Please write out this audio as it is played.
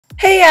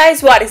Hey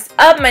guys, what is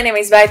up? My name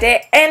is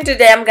Maite and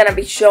today I'm gonna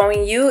be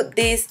showing you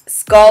these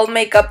skull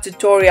makeup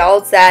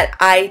tutorials that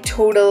I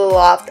totally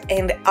loved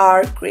and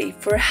are great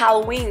for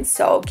Halloween,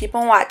 so keep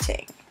on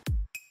watching.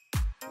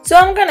 So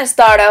I'm gonna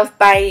start off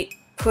by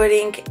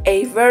putting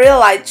a very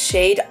light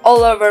shade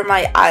all over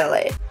my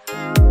eyelid.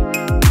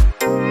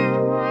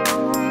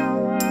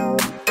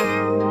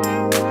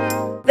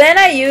 Then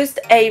I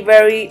used a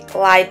very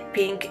light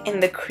pink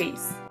in the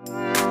crease.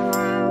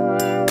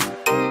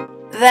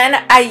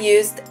 Then I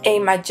used a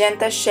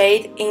magenta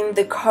shade in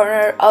the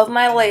corner of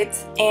my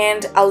lids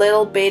and a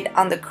little bit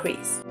on the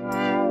crease.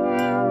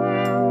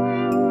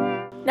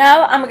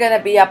 Now I'm gonna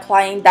be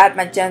applying that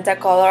magenta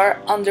color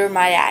under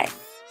my eye.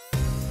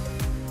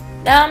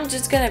 Now I'm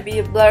just gonna be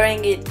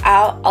blurring it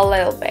out a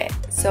little bit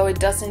so it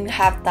doesn't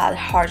have that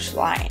harsh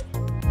line.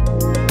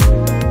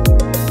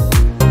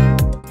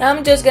 Now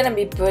I'm just gonna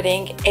be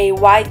putting a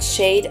white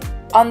shade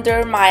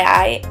under my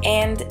eye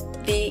and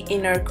the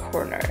inner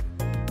corner.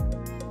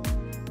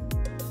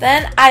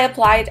 Then I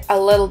applied a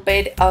little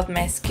bit of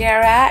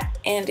mascara,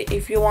 and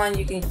if you want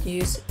you can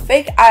use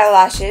fake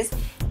eyelashes,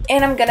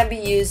 and I'm gonna be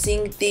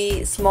using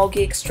the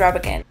Smoky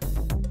Extravagant.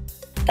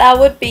 That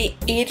would be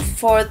it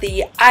for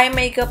the eye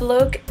makeup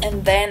look,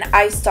 and then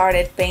I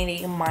started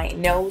painting my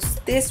nose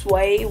this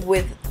way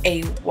with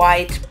a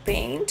white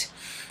paint,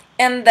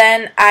 and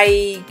then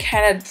I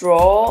kind of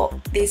draw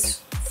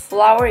this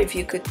flower, if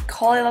you could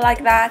call it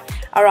like that,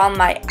 around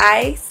my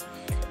eyes.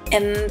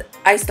 And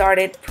I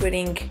started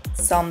putting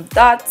some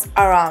dots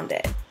around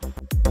it.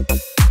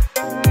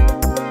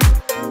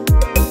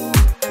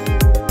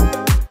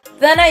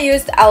 Then I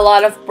used a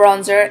lot of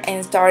bronzer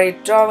and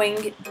started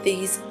drawing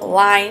this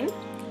line.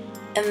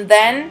 And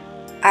then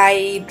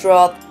I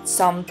drew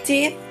some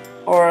teeth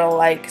or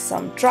like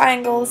some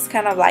triangles,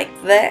 kind of like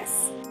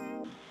this.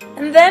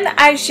 And then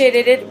I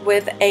shaded it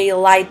with a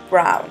light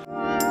brown.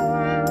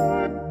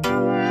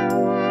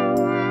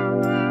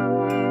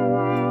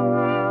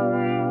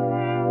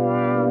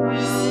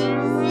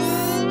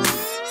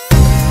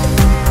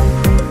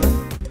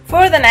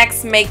 For the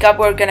next makeup,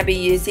 we're gonna be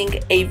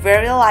using a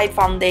very light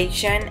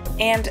foundation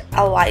and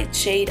a light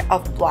shade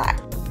of black.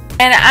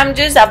 And I'm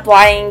just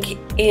applying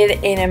it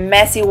in a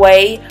messy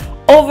way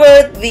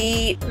over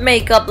the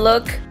makeup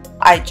look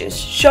I just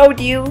showed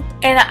you.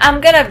 And I'm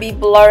gonna be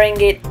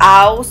blurring it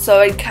out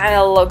so it kind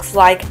of looks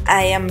like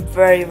I am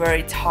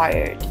very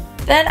tired.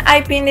 Then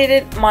I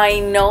painted my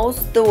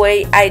nose the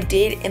way I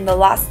did in the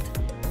last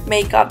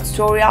makeup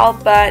tutorial,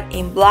 but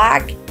in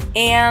black,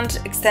 and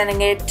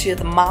extending it to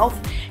the mouth.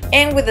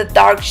 And with a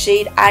dark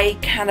shade I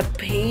kind of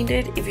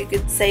painted, if you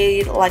could say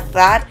it like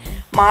that,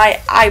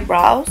 my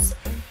eyebrows.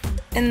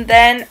 And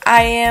then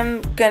I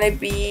am gonna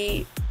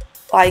be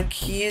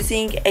like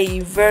using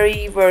a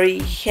very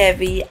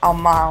heavy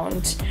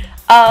amount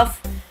of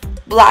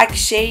black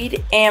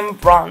shade and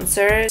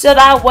bronzer, so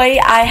that way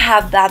I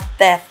have that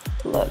death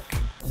look.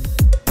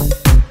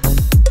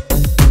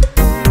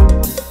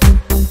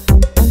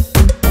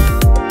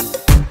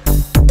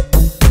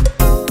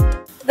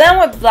 Then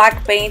with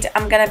black paint,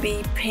 I'm gonna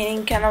be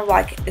painting kind of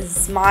like a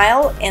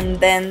smile and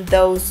then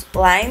those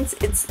lines.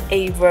 It's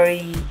a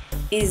very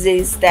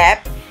easy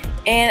step.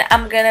 And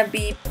I'm gonna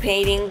be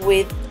painting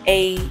with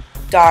a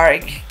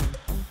dark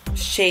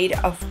shade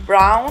of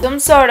brown. Some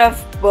sort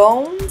of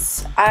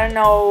bones. I don't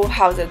know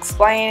how to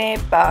explain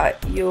it,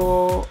 but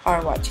you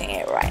are watching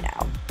it right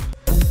now.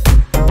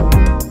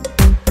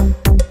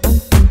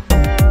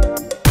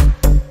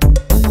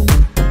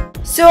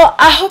 So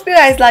I hope you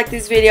guys liked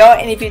this video,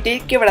 and if you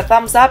did, give it a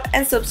thumbs up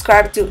and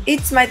subscribe to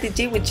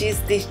itsmaiteg, which is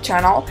this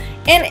channel,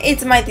 and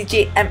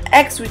itsmaiteg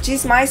MX, which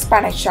is my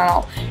Spanish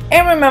channel.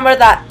 And remember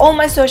that all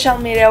my social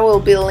media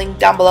will be linked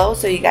down below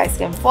so you guys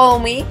can follow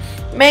me.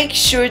 Make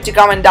sure to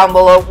comment down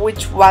below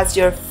which was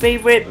your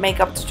favorite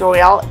makeup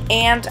tutorial,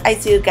 and I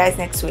see you guys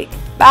next week.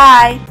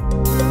 Bye!